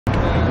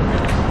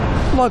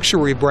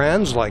Luxury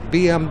brands like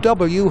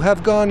BMW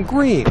have gone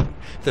green.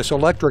 This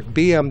electric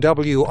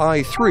BMW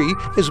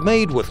i3 is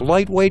made with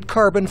lightweight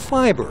carbon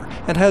fiber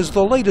and has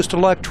the latest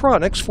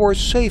electronics for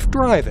safe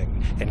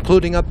driving,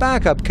 including a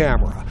backup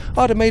camera,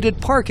 automated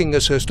parking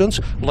assistance,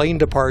 lane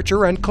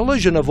departure, and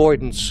collision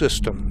avoidance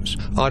systems.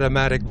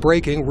 Automatic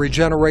braking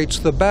regenerates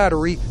the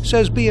battery,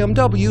 says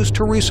BMW's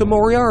Teresa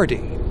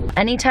Moriarty.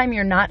 Anytime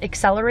you're not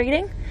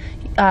accelerating,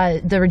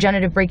 the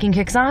regenerative braking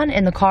kicks on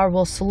and the car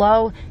will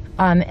slow,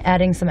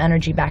 adding some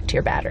energy back to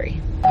your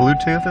battery.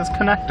 Bluetooth is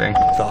connecting.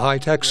 The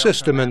high-tech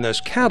system in this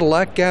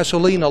Cadillac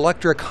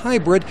gasoline-electric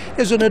hybrid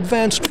is an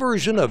advanced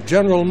version of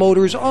General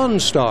Motors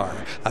OnStar,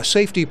 a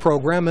safety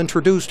program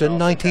introduced in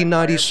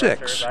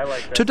 1996.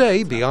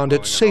 Today, beyond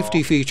its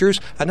safety features,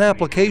 an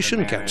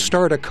application can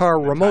start a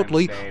car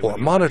remotely or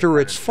monitor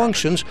its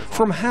functions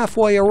from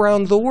halfway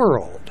around the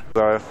world.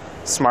 The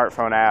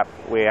smartphone app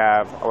we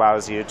have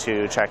allows you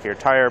to check your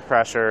tire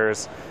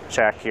pressures,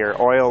 check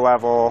your oil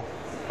level,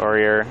 or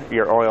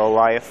your oil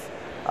life.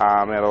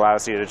 It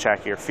allows you to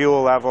check your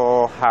fuel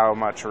level, how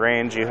much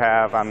range you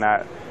have on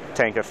that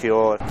tank of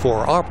fuel.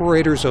 For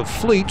operators of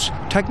fleets,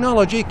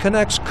 technology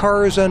connects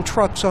cars and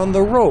trucks on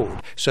the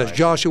road, says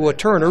Joshua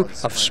Turner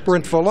of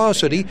Sprint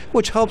Velocity,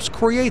 which helps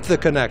create the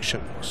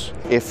connections.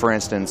 If, for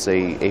instance,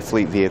 a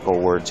fleet vehicle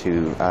were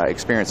to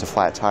experience a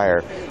flat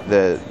tire,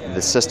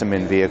 the system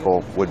in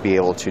vehicle would be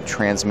able to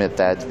transmit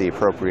that to the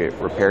appropriate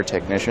repair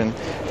technician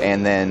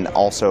and then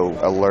also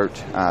alert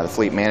the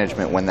fleet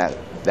management when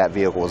that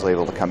vehicle was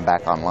able to come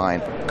back online.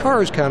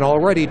 Cars can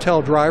already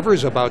tell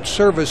drivers about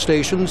service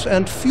stations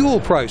and fuel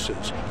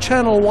prices,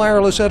 channel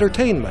wireless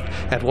entertainment,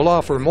 and will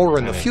offer more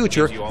in the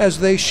future as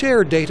they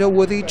share data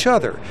with each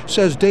other,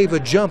 says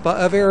David Jumpa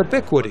of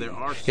Airbiquity.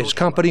 His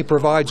company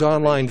provides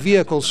online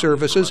vehicle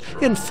services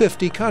in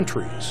 50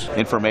 countries.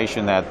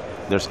 Information that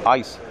there's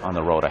ice on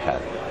the road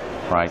ahead,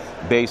 right,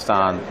 based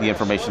on the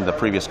information the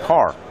previous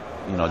car,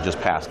 just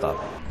passed up.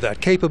 That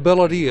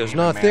capability is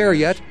not there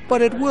yet,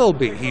 but it will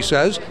be, he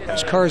says,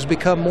 as cars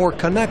become more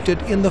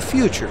connected in the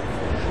future.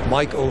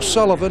 Mike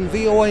O'Sullivan,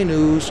 VOA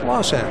News,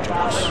 Los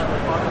Angeles.